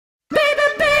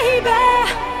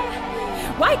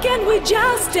Why can't we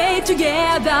just stay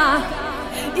together?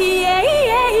 Yeah,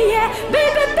 yeah, yeah,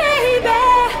 baby, baby.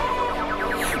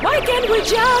 Why can't we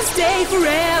just stay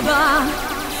forever?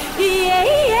 Yeah,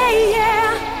 yeah,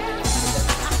 yeah.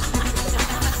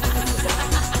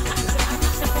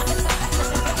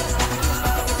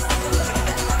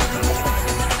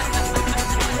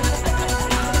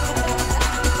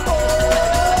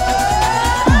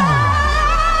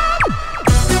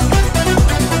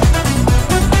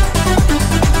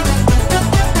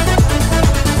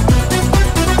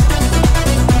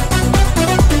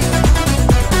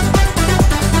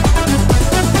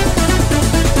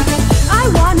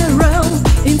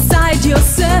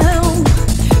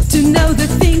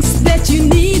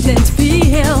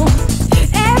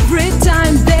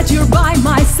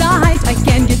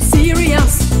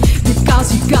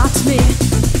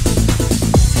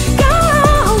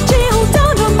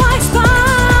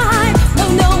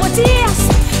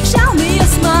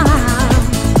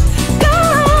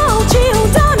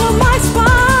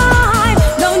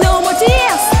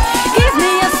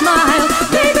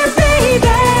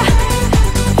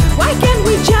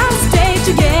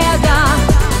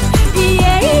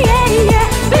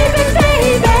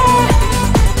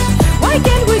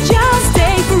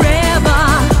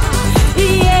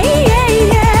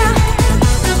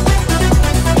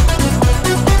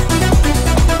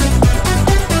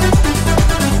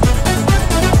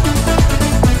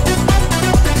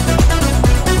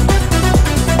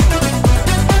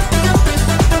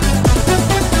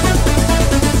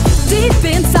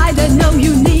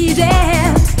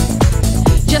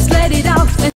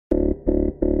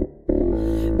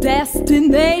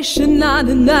 Destination not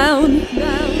unknown.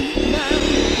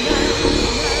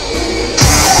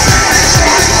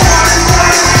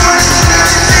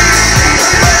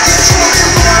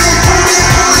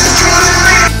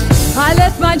 I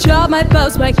left my job, my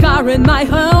post, my car and my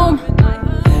home.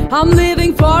 I'm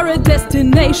living for a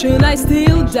destination I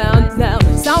still don't know.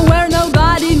 Somewhere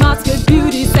nobody must get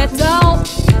beauty settled.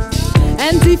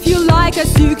 And if you like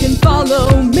us, you can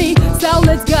follow me. So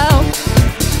let's go.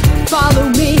 Follow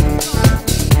me,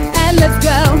 and let's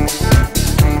go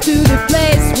to the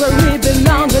place where we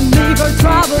belong and leave our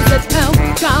troubles at home.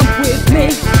 Come with me.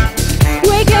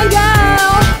 We can go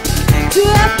to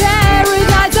a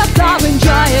paradise of love.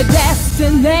 Enjoy a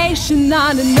destination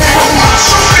unknown.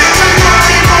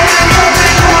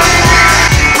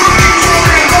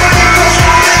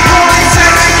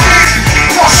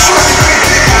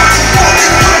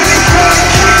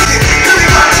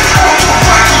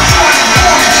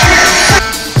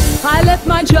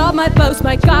 My job, my post,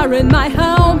 my car and my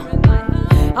home.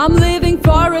 I'm living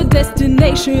for a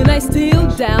destination I still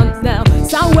don't know.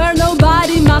 Somewhere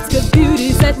nobody must get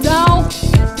beauties at all.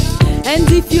 And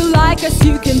if you like us,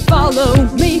 you can follow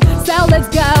me. So let's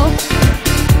go.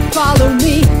 Follow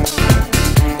me,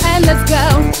 and let's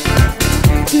go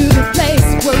to the place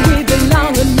where we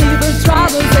belong and leave our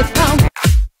troubles at home.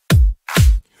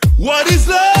 What is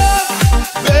love?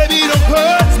 Baby,